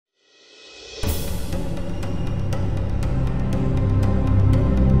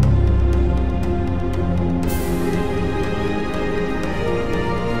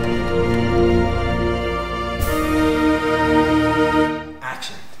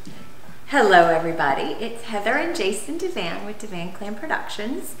Hello everybody, it's Heather and Jason Devan with Devan Clan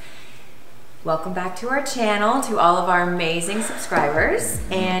Productions. Welcome back to our channel, to all of our amazing subscribers.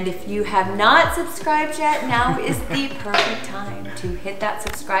 And if you have not subscribed yet, now is the perfect time to hit that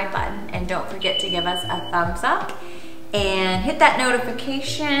subscribe button. And don't forget to give us a thumbs up and hit that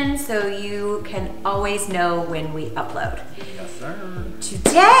notification so you can always know when we upload. Yes, sir.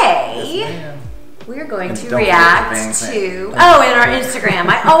 Today, yes, we're going to react to, in our Instagram.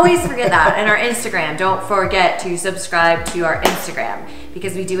 I always forget that, in our Instagram. Don't forget to subscribe to our Instagram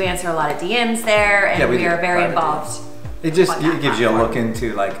because we do answer a lot of DMs there and we are very involved. It just gives you a look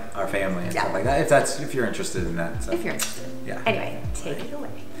into like our family and stuff like that. If you're interested in that. So. If you're interested. Yeah. Anyway, take it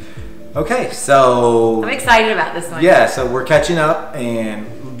away. Okay, so. I'm excited about this one. Yeah, so we're catching up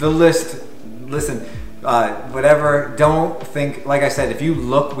and the list, listen, whatever, don't think, like I said, if you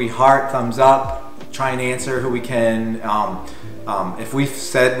look, we heart, thumbs up, try and answer who we can. If we've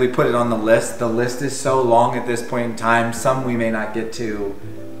said we put it on the list is so long at this point in time, some we may not get to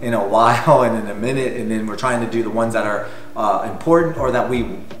in a while and in a minute, and then we're trying to do the ones that are important or that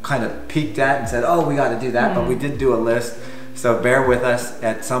we kind of peeked at and said, oh, we got to do that, but we did do a list. So bear with us.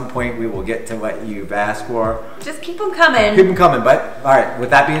 At some point we will get to what you've asked for. Just keep them coming. Keep them coming. But all right, with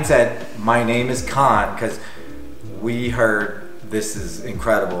that being said, my name is Khan because we heard this is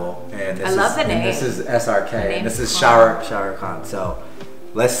incredible, and this this is SRK, and this is Shower Khan. So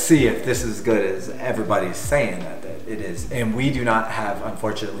let's see if this is as good as everybody's saying that it is. And we do not have,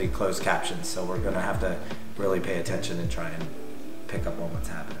 unfortunately, closed captions, so we're gonna have to really pay attention and try and pick up on what's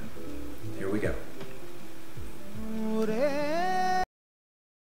happening. Here we go.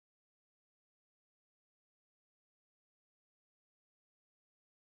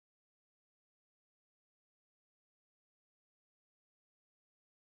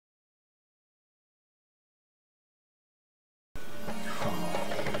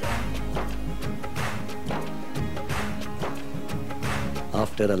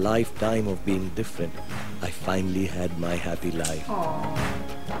 After a lifetime of being different, I finally had my happy life. Aww.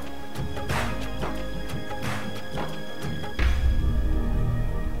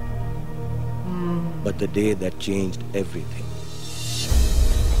 But the day that changed everything,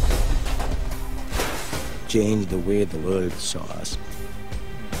 changed the way the world saw us,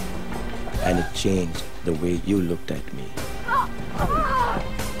 and it changed the way you looked at me.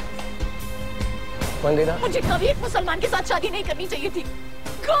 मुझे कभी एक मुसलमान के साथ शादी नहीं करनी चाहिए थी.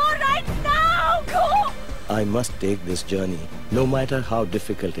 Go right now, go. I must take this journey, no matter how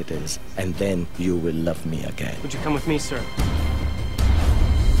difficult it is, and then you will love me again. Would you come with me, sir?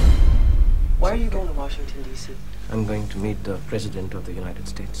 Why are you going to Washington, D.C.? I'm going to meet the President of the United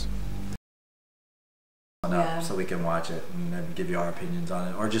States. So we can watch it and then give you our opinions on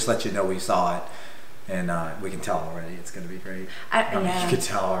it, or just let you know we saw it, and we can tell already it's going to be great. I mean, you could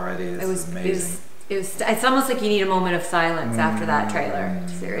tell already it's amazing. It's almost like you need a moment of silence after that trailer.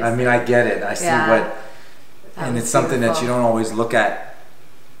 Seriously. I mean, I get it. I see and it's something that you don't always look at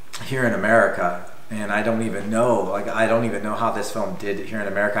here in America. And I don't even know, I don't even know how this film did here in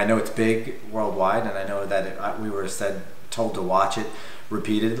America. I know it's big worldwide, and I know that we were told to watch it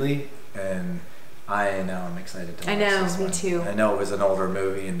repeatedly, and I know I'm excited to watch this one. Me too. I know it was an older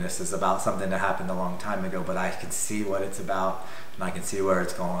movie, and this is about something that happened a long time ago, but I can see what it's about, and I can see where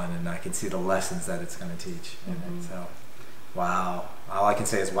it's going, and I can see the lessons that it's going to teach. So, wow. All I can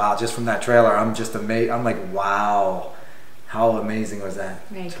say is wow. Just from that trailer, I'm just amazed. I'm like, wow. How amazing was that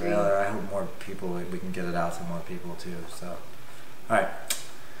trailer? I hope more people, we can get it out to more people too. So, all right.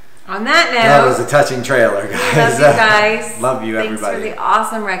 On that note, that was a touching trailer, guys. Love you guys. Love you, everybody. Thanks for the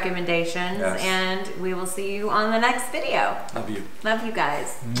awesome recommendations, and we will see you on the next video. Love you. Love you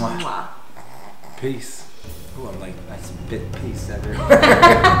guys. Mwah. Peace. Oh, I'm like, I spit peace everywhere.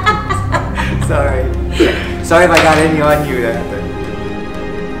 Sorry. Sorry if I got any on you.